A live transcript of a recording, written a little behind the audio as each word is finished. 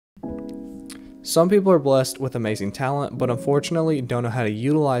Some people are blessed with amazing talent, but unfortunately don't know how to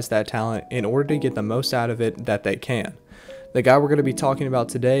utilize that talent in order to get the most out of it that they can. The guy we're going to be talking about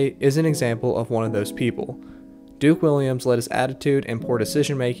today is an example of one of those people. Duke Williams let his attitude and poor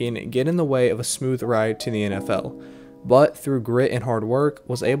decision making get in the way of a smooth ride to the NFL, but through grit and hard work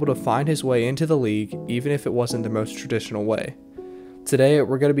was able to find his way into the league even if it wasn't the most traditional way. Today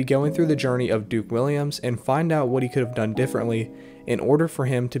we're going to be going through the journey of Duke Williams and find out what he could have done differently in order for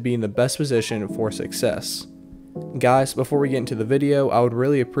him to be in the best position for success. Guys, before we get into the video, I would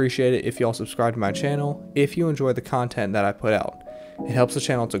really appreciate it if y'all subscribe to my channel if you enjoy the content that I put out. It helps the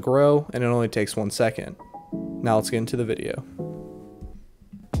channel to grow and it only takes 1 second. Now let's get into the video.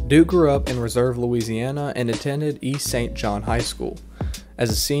 Duke grew up in Reserve, Louisiana and attended East St. John High School. As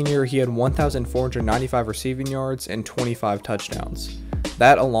a senior, he had 1,495 receiving yards and 25 touchdowns.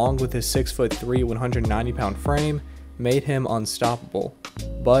 That, along with his 6'3", 190-pound frame, made him unstoppable.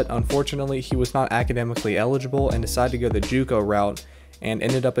 But unfortunately, he was not academically eligible and decided to go the JUCO route and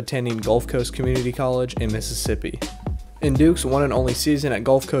ended up attending Gulf Coast Community College in Mississippi. In Duke's one and only season at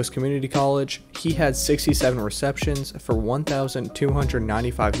Gulf Coast Community College, he had 67 receptions for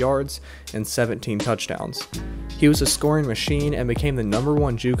 1,295 yards and 17 touchdowns. He was a scoring machine and became the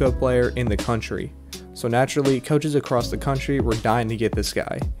 #1 JUCO player in the country. So naturally, coaches across the country were dying to get this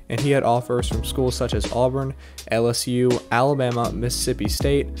guy, and he had offers from schools such as Auburn, LSU, Alabama, Mississippi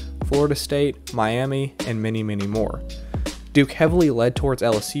State, Florida State, Miami, and many more. Duke heavily led towards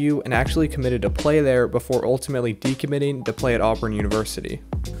LSU and actually committed to play there before ultimately decommitting to play at Auburn University.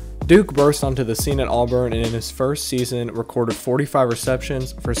 Duke burst onto the scene at Auburn and in his first season recorded 45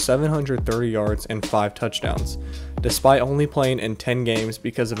 receptions for 730 yards and 5 touchdowns, despite only playing in 10 games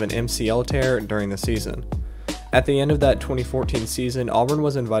because of an MCL tear during the season. At the end of that 2014 season, Auburn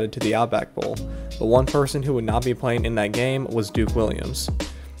was invited to the Outback Bowl, but one person who would not be playing in that game was Duke Williams.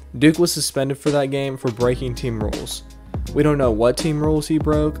 Duke was suspended for that game for breaking team rules. We don't know what team rules he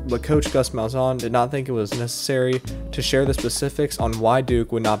broke, but Coach Gus Malzahn did not think it was necessary to share the specifics on why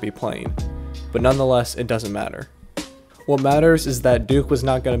Duke would not be playing. But nonetheless, it doesn't matter. What matters is that Duke was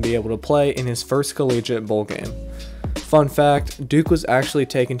not going to be able to play in his first collegiate bowl game. Fun fact, Duke was actually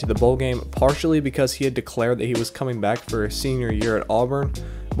taken to the bowl game partially because he had declared that he was coming back for his senior year at Auburn,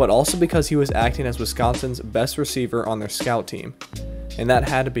 but also because he was acting as Wisconsin's best receiver on their scout team. And that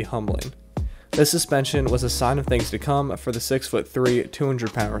had to be humbling. This suspension was a sign of things to come for the 6'3",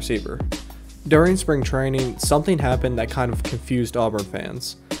 200-pound receiver. During spring training, something happened that kind of confused Auburn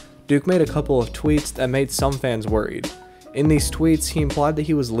fans. Duke made a couple of tweets that made some fans worried. In these tweets, he implied that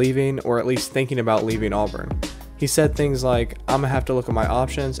he was leaving, or at least thinking about leaving Auburn. He said things like, "I'm gonna have to look at my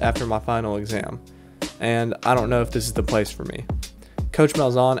options after my final exam," and "I don't know if this is the place for me." Coach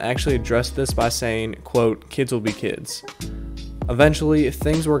Malzahn actually addressed this by saying, quote, "Kids will be kids." Eventually,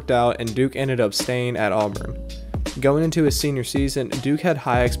 things worked out and Duke ended up staying at Auburn. Going into his senior season, Duke had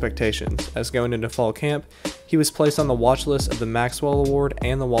high expectations, as going into fall camp, he was placed on the watch list of the Maxwell Award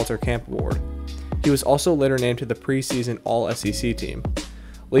and the Walter Camp Award. He was also later named to the preseason All-SEC team.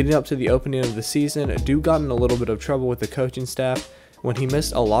 Leading up to the opening of the season, Duke got in a little bit of trouble with the coaching staff when he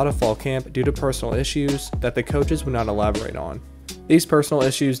missed a lot of fall camp due to personal issues that the coaches would not elaborate on. These personal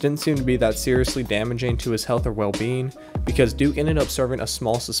issues didn't seem to be that seriously damaging to his health or well-being because Duke ended up serving a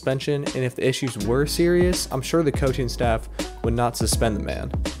small suspension, and if the issues were serious, I'm sure the coaching staff would not suspend the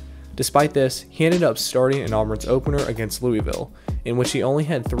man. Despite this, he ended up starting in Auburn's opener against Louisville, in which he only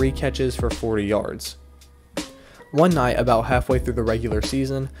had 3 catches for 40 yards. One night, about halfway through the regular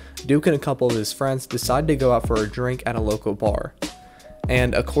season, Duke and a couple of his friends decided to go out for a drink at a local bar.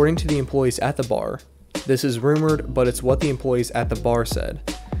 And according to the employees at the bar, this is rumored, but it's what the employees at the bar said.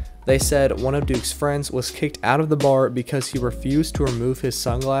 They said one of Duke's friends was kicked out of the bar because he refused to remove his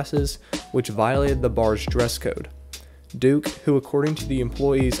sunglasses, which violated the bar's dress code. Duke, who according to the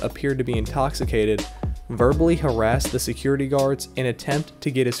employees appeared to be intoxicated, verbally harassed the security guards in an attempt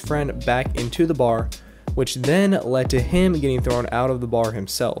to get his friend back into the bar, which then led to him getting thrown out of the bar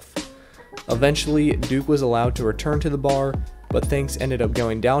himself. Eventually, Duke was allowed to return to the bar, but things ended up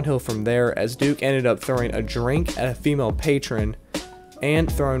going downhill from there as Duke ended up throwing a drink at a female patron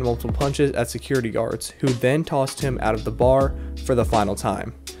and throwing multiple punches at security guards, who then tossed him out of the bar for the final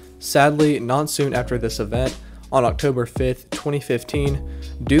time. Sadly, not soon after this event, on October 5th, 2015,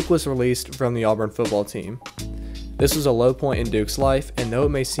 Duke was released from the Auburn football team. This was a low point in Duke's life, and though it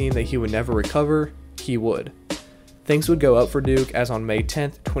may seem that he would never recover, he would. Things would go up for Duke as on May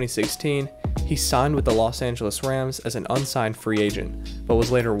 10th, 2016, he signed with the Los Angeles Rams as an unsigned free agent, but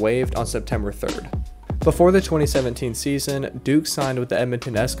was later waived on September 3rd. Before the 2017 season, Duke signed with the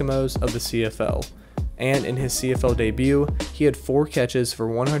Edmonton Eskimos of the CFL, and in his CFL debut, he had 4 catches for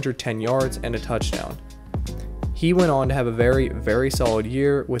 110 yards and a touchdown. He went on to have a very solid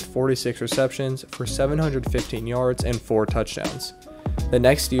year with 46 receptions for 715 yards and 4 touchdowns. The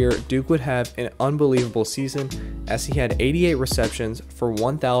next year, Duke would have an unbelievable season as he had 88 receptions for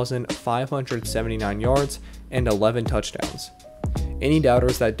 1,579 yards and 11 touchdowns. Any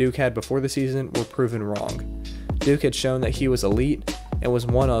doubters that Duke had before the season were proven wrong. Duke had shown that he was elite and was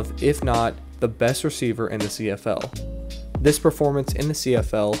one of, if not, the best receiver in the CFL. This performance in the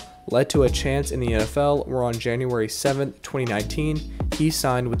CFL led to a chance in the NFL where on January 7, 2019, he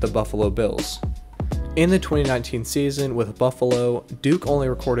signed with the Buffalo Bills. In the 2019 season with Buffalo, Duke only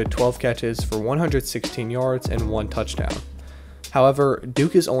recorded 12 catches for 116 yards and 1 touchdown. However,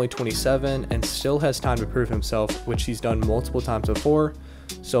 Duke is only 27 and still has time to prove himself, which he's done multiple times before,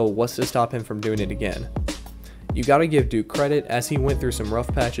 so what's to stop him from doing it again? You gotta give Duke credit as he went through some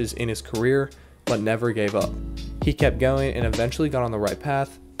rough patches in his career, but never gave up. He kept going and eventually got on the right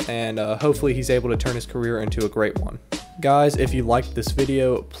path, and hopefully he's able to turn his career into a great one. Guys, if you liked this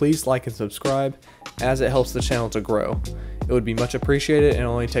video, please like and subscribe, as it helps the channel to grow. It would be much appreciated and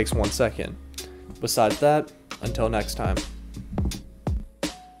only takes 1 second. Besides that, until next time.